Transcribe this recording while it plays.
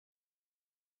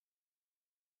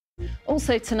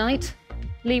Also tonight,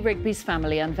 Lee Rigby's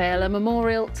family unveil a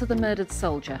memorial to the murdered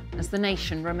soldier as the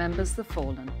nation remembers the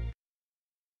fallen.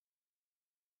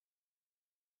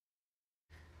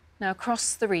 Now,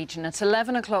 across the region at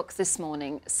 11 o'clock this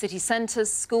morning, city centres,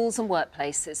 schools and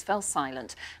workplaces fell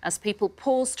silent as people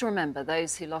paused to remember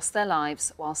those who lost their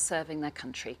lives while serving their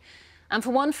country. And for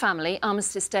one family,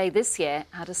 Armistice Day this year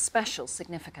had a special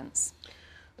significance.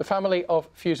 The family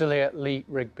of Fusilier Lee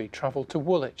Rigby travelled to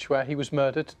Woolwich, where he was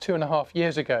murdered 2.5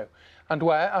 years ago, and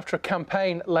where, after a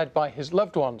campaign led by his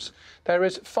loved ones, there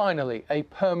is finally a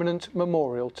permanent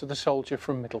memorial to the soldier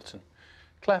from Middleton.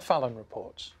 Claire Fallon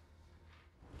reports.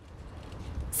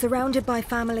 Surrounded by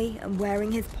family and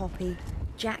wearing his poppy,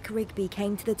 Jack Rigby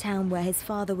came to the town where his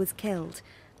father was killed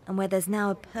and where there's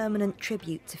now a permanent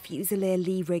tribute to Fusilier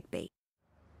Lee Rigby.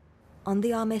 On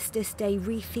the Armistice Day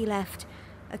wreath he left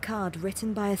a card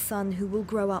written by a son who will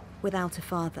grow up without a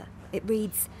father. It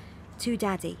reads, "To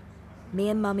Daddy, me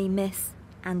and Mummy miss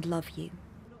and love you."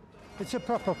 It's a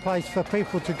proper place for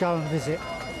people to go and visit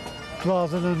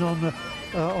rather than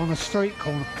on a street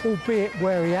corner, albeit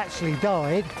where he actually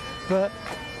died, but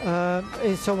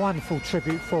it's a wonderful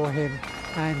tribute for him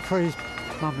and for his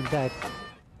mum and dad.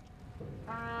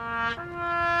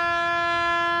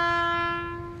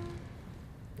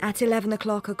 At 11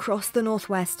 o'clock across the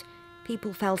northwest,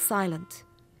 people fell silent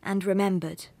and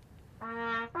remembered.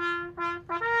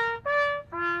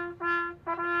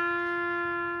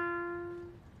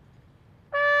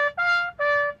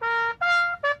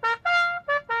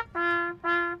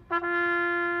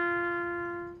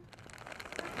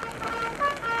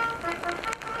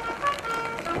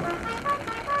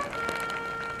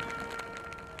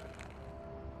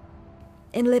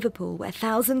 In Liverpool, where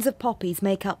thousands of poppies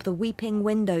make up the weeping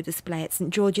window display at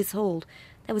St George's Hall,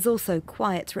 there was also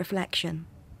quiet reflection.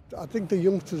 I think the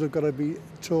youngsters have got to be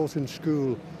taught in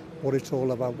school what it's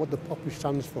all about, what the poppy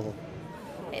stands for.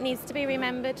 It needs to be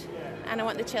remembered, and I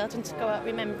want the children to go out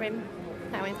remembering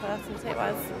how important it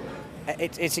was.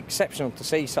 It's exceptional to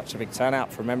see such a big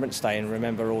turnout for Remembrance Day and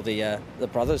remember all the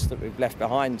brothers that we've left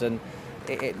behind, and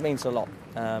it means a lot,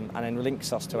 and then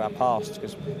links us to our past,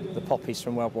 because the poppies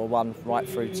from World War I right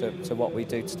through to what we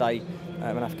do today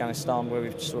in Afghanistan, where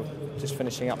we're just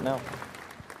finishing up now.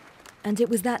 And it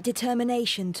was that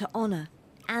determination to honour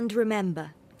and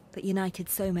remember that united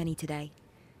so many today.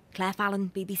 Claire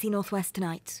Fallon, BBC North West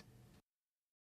Tonight.